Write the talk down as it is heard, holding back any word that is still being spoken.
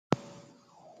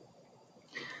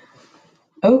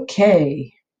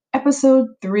Okay, episode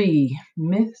 3,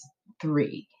 myth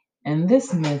 3. And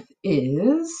this myth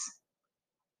is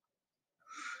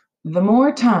the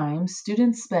more time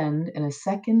students spend in a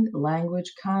second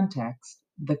language context,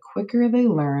 the quicker they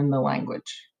learn the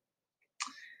language.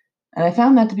 And I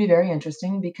found that to be very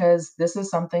interesting because this is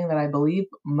something that I believe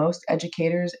most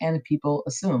educators and people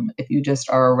assume. If you just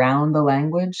are around the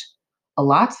language a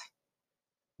lot,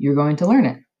 you're going to learn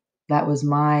it. That was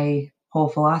my whole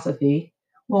philosophy.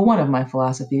 Well, one of my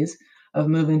philosophies of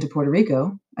moving to Puerto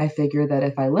Rico. I figured that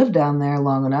if I lived down there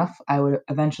long enough, I would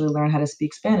eventually learn how to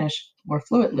speak Spanish more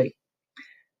fluently.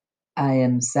 I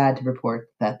am sad to report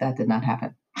that that did not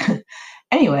happen.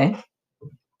 Anyway,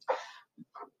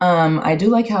 I do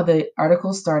like how the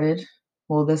article started.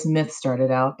 Well, this myth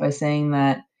started out by saying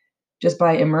that just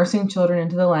by immersing children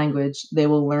into the language, they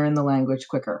will learn the language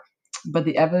quicker. But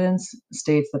the evidence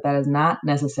states that that is not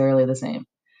necessarily the same.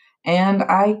 And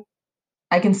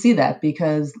I can see that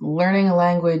because learning a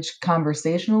language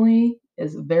conversationally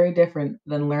is very different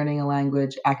than learning a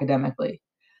language academically.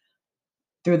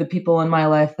 Through the people in my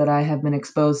life that I have been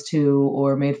exposed to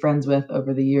or made friends with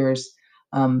over the years,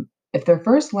 if their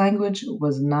first language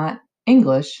was not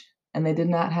English and they did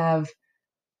not have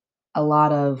a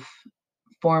lot of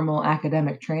formal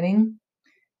academic training,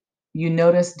 you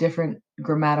notice different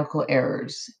grammatical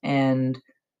errors and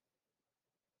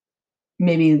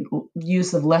maybe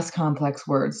use of less complex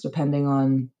words depending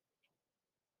on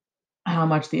how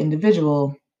much the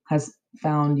individual has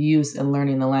found use in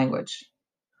learning the language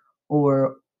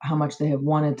or how much they have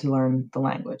wanted to learn the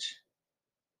language.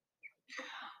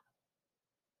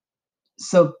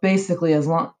 So basically,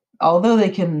 although they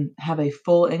can have a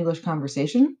full English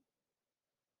conversation,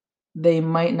 they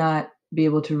might not be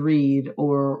able to read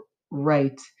or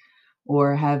write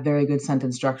or have very good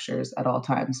sentence structures at all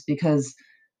times because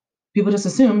people just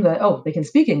assume that, oh, they can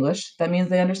speak English, that means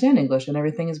they understand English and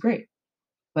everything is great.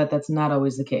 But that's not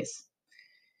always the case.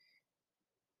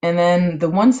 And then the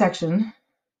one section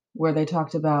where they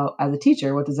talked about, as a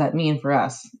teacher, what does that mean for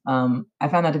us? I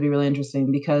found that to be really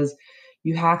interesting because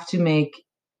you have to make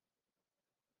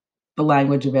the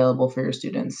language available for your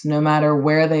students, no matter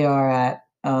where they are at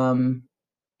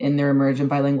in their emergent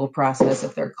bilingual process,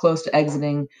 if they're close to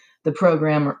exiting the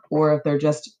program or if they're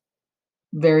just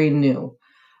very new.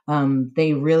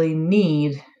 They really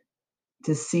need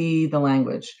to see the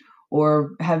language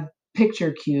or have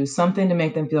picture cues, something to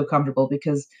make them feel comfortable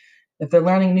because if they're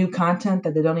learning new content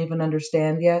that they don't even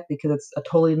understand yet because it's a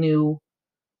totally new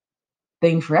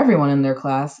thing for everyone in their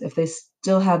class, if they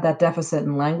still have that deficit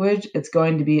in language, it's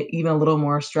going to be even a little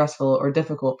more stressful or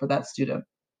difficult for that student.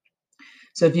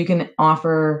 So if you can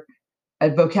offer a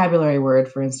vocabulary word,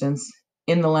 for instance,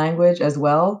 in the language as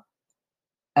well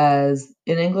as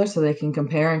in English, so they can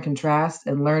compare and contrast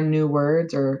and learn new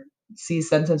words or see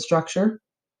sentence structure,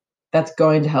 that's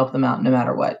going to help them out no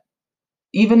matter what.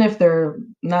 Even if they're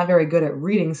not very good at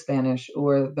reading Spanish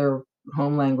or their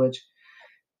home language,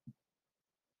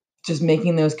 just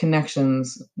making those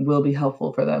connections will be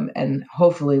helpful for them and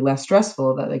hopefully less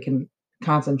stressful that they can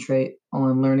concentrate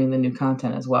on learning the new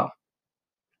content as well.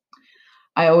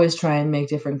 I always try and make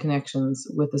different connections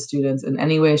with the students in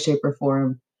any way, shape, or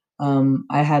form.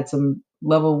 I had some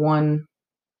level 1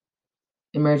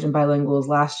 emergent bilinguals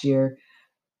last year.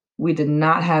 We did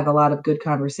not have a lot of good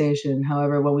conversation.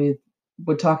 However, when we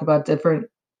would talk about different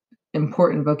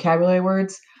important vocabulary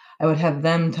words, I would have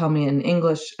them tell me in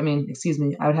English. I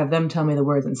would have them tell me the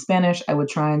words in Spanish. I would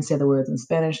try and say the words in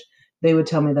Spanish. They would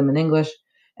tell me them in English,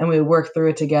 and we would work through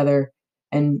it together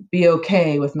and be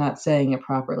okay with not saying it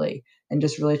properly and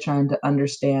just really trying to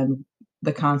understand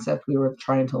the concept we were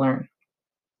trying to learn.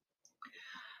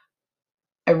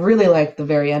 I really liked the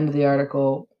very end of the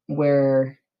article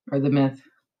or the myth,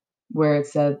 where it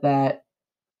said that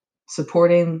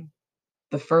supporting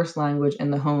the first language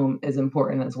in the home is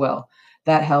important as well.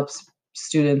 That helps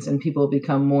students and people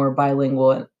become more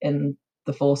bilingual in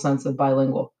the full sense of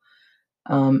bilingual.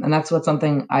 And that's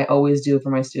something I always do for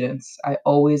my students. I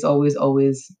always, always,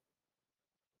 always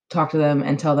talk to them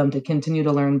and tell them to continue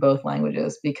to learn both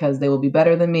languages because they will be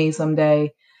better than me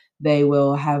someday. They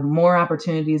will have more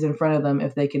opportunities in front of them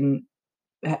if they can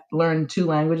learn 2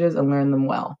 languages and learn them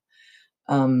well.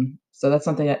 So that's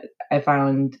something I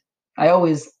found. I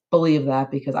always believe that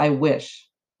because I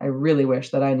really wish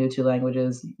that I knew 2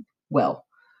 languages well.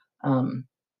 Um,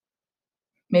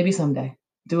 Maybe someday.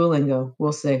 Duolingo,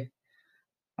 we'll see.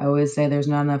 I always say there's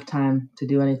not enough time to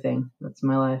do anything. That's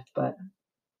my life, but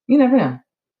you never know.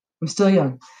 I'm still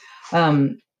young.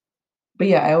 Um, but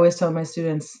yeah, I always tell my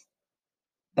students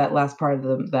that last part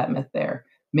of that myth there.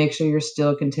 Make sure you're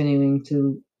still continuing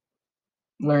to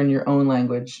learn your own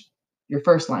language your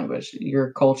first language,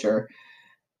 your culture,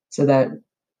 so that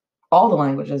all the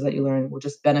languages that you learn will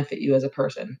just benefit you as a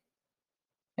person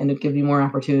and it give you more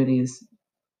opportunities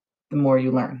the more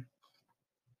you learn.